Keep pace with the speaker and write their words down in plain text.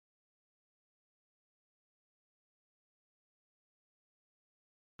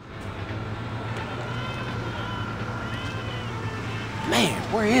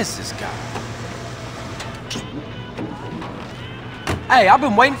Where is this guy? Hey, I've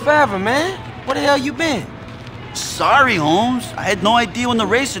been waiting forever, man. Where the hell you been? Sorry, Holmes. I had no idea when the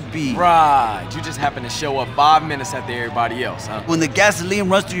race would be. Right, you just happened to show up 5 minutes after everybody else, huh? When the gasoline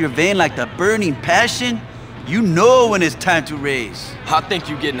runs through your vein like the burning passion, you know when it's time to race. I think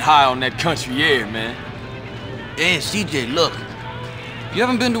you getting high on that country air, man. Hey, CJ, look. You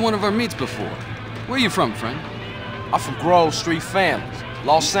haven't been to one of our meets before. Where are you from, friend? I'm from Grove Street Families,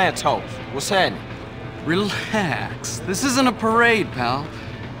 Los Santos. What's happening? Relax. This isn't a parade, pal.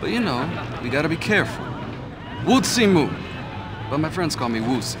 But you know, we gotta be careful. Wootsie Moo. But my friends call me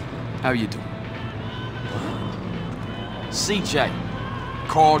Woosie. How you doing? CJ.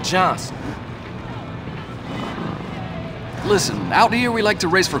 Carl Johnson. Listen, out here we like to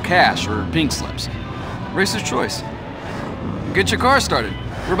race for cash or pink slips. Racer's choice. Get your car started.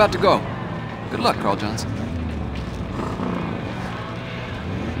 We're about to go. Good luck, Carl Johnson.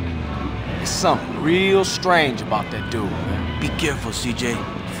 There's something real strange about that dude, man. Be careful, CJ.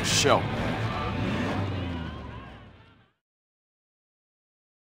 For sure.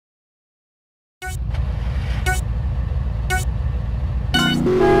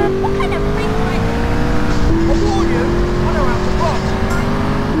 What kind of freak right? I warn you, I know how to box.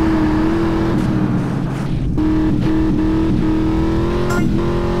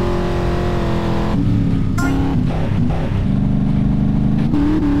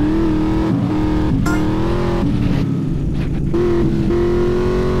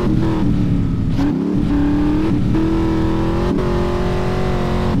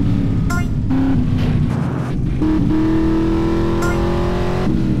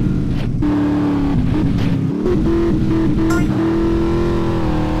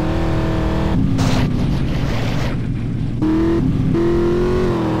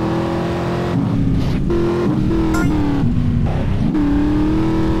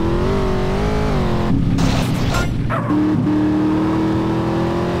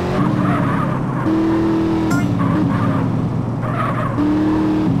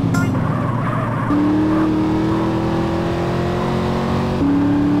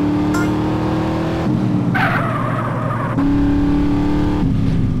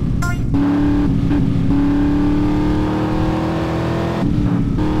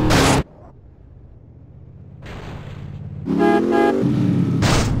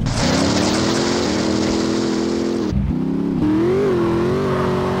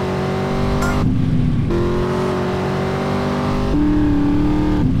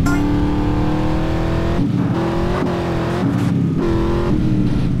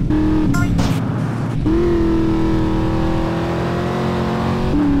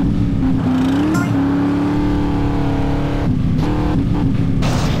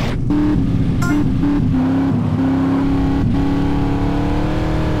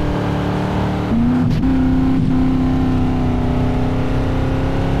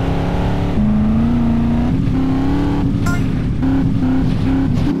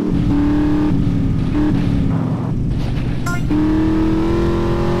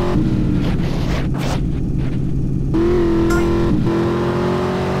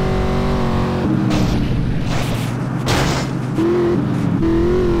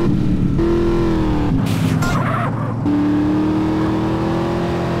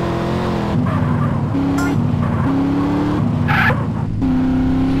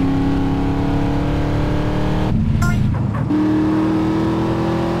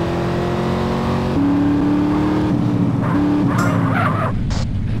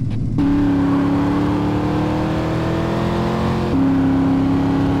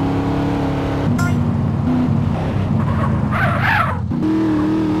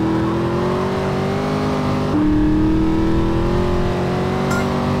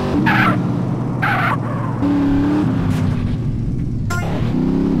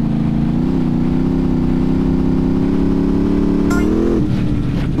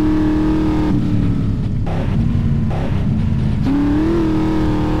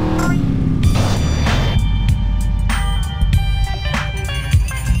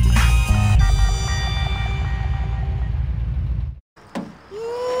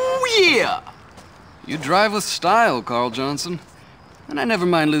 You drive with style, Carl Johnson. And I never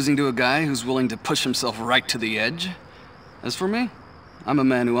mind losing to a guy who's willing to push himself right to the edge. As for me, I'm a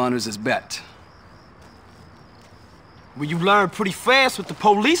man who honors his bet. Well, you learn pretty fast with the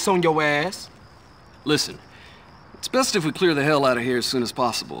police on your ass. Listen, it's best if we clear the hell out of here as soon as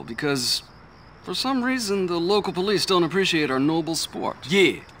possible, because for some reason the local police don't appreciate our noble sport.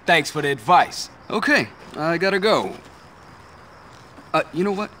 Yeah, thanks for the advice. Okay, I gotta go. You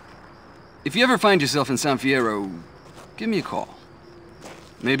know what? If you ever find yourself in San Fierro, give me a call.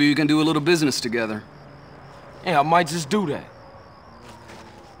 Maybe we can do a little business together. Yeah, I might just do that.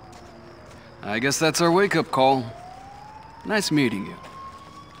 I guess that's our wake-up call. Nice meeting you.